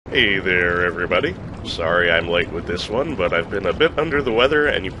Hey there, everybody. Sorry I'm late with this one, but I've been a bit under the weather,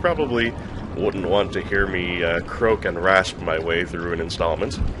 and you probably wouldn't want to hear me croak and rasp my way through an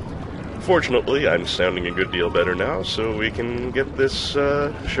installment. Fortunately, I'm sounding a good deal better now, so we can get this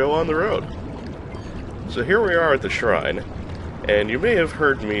show on the road. So here we are at the shrine, and you may have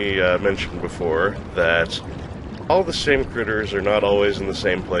heard me mention before that all the same critters are not always in the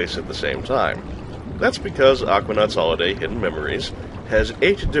same place at the same time. That's because Aquanaut's Holiday Hidden Memories has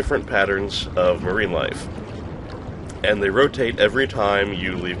 8 different patterns of marine life, and they rotate every time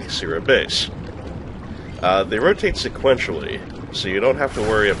you leave Kasira base. They rotate sequentially, so you don't have to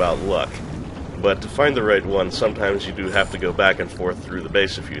worry about luck, but to find the right one, sometimes you do have to go back and forth through the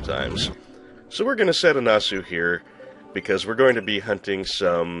base a few times. So we're going to set a Nasu here, because we're going to be hunting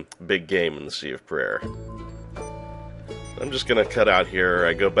some big game in the Sea of Prayer. I'm just going to cut out here.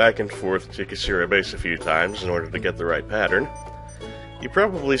 I go back and forth to Kasira base a few times in order to get the right pattern. You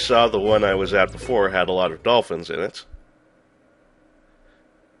probably saw the one I was at before had a lot of dolphins in it.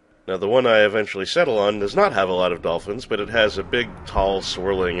 Now, the one I eventually settle on does not have a lot of dolphins, but it has a big, tall,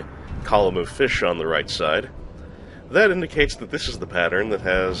 swirling column of fish on the right side. That indicates that this is the pattern that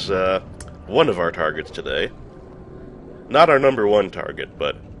has one of our targets today. Not our number one target,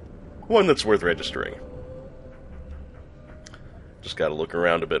 but one that's worth registering. Just gotta look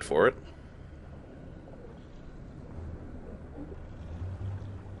around a bit for it.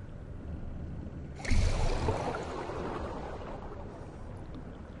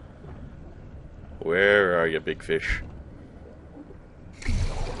 Where are you, big fish?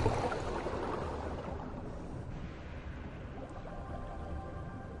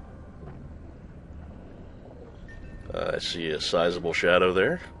 I see a sizable shadow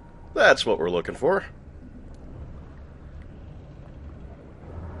there. That's what we're looking for.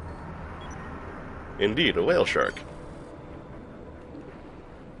 Indeed, a whale shark.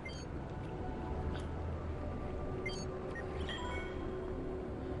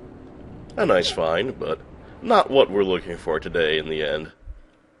 A nice find, but not what we're looking for today in the end.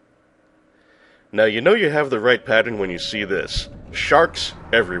 Now, you know you have the right pattern when you see this. Sharks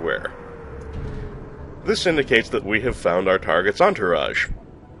everywhere. This indicates that we have found our target's entourage.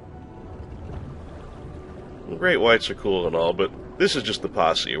 Great whites are cool and all, but this is just the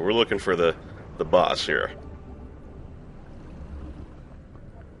posse. We're looking for the boss here.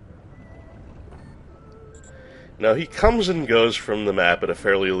 Now, he comes and goes from the map at a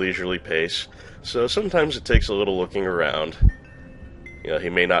fairly leisurely pace, so sometimes it takes a little looking around. You know,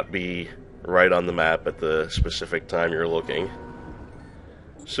 he may not be right on the map at the specific time you're looking.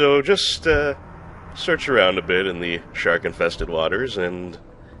 So just search around a bit in the shark-infested waters, and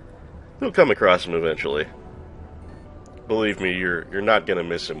you'll come across him eventually. Believe me, you're not going to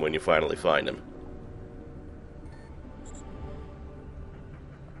miss him when you finally find him.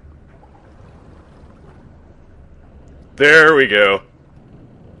 There we go.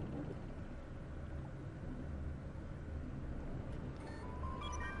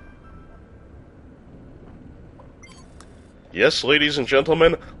 Yes, ladies and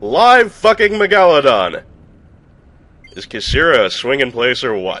gentlemen, live fucking Megalodon! Is Kasira a swinging place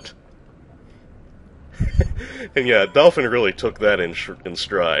or what? And yeah, Dolphin really took that in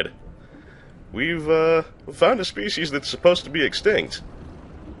stride. We've found a species that's supposed to be extinct.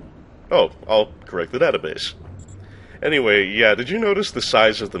 Oh, I'll correct the database. Anyway, yeah, did you notice the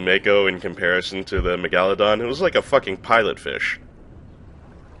size of the Mako in comparison to the Megalodon? It was like a fucking pilot fish.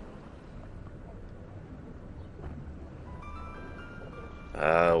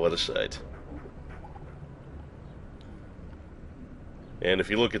 Ah, what a sight. And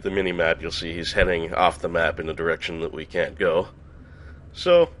if you look at the mini-map, you'll see he's heading off the map in a direction that we can't go.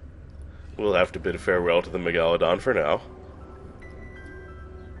 So, we'll have to bid farewell to the Megalodon for now.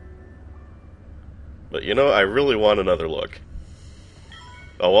 But you know, I really want another look.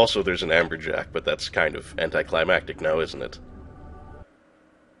 Oh, also there's an amberjack, but that's kind of anticlimactic now, isn't it?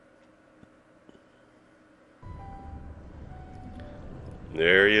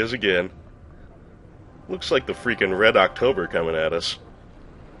 There he is again. Looks like the freaking Red October coming at us.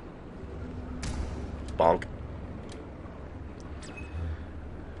 Bonk.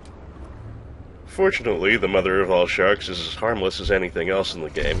 Fortunately, the mother of all sharks is as harmless as anything else in the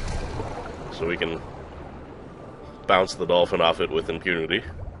game, so we can bounce the dolphin off it with impunity.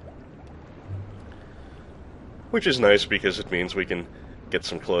 Which is nice because it means we can get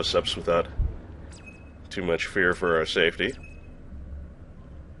some close-ups without too much fear for our safety.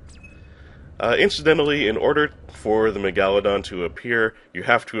 Incidentally, in order for the Megalodon to appear, you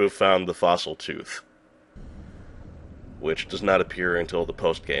have to have found the fossil tooth, which does not appear until the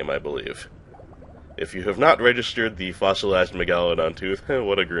post-game, I believe. If you have not registered the fossilized Megalodon tooth,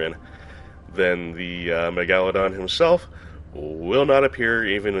 what a grin, then the Megalodon himself will not appear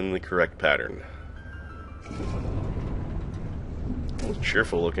even in the correct pattern. He's a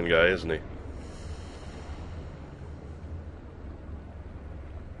cheerful looking guy, isn't he?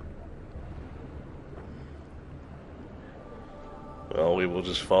 Well, we will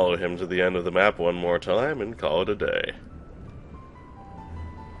just follow him to the end of the map one more time and call it a day.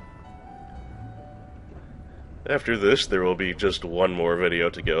 After this, there will be just one more video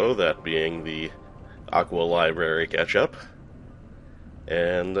to go, that being the Aqua Library catch-up.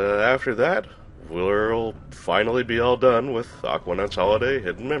 And after that, we'll finally be all done with Aquanaut's Holiday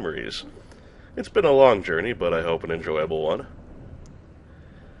Hidden Memories. It's been a long journey, but I hope an enjoyable one.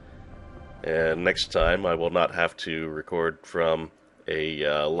 And next time, I will not have to record from a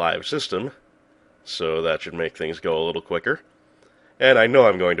live system, so that should make things go a little quicker. And I know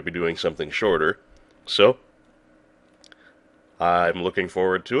I'm going to be doing something shorter, so I'm looking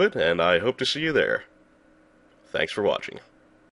forward to it, and I hope to see you there. Thanks for watching.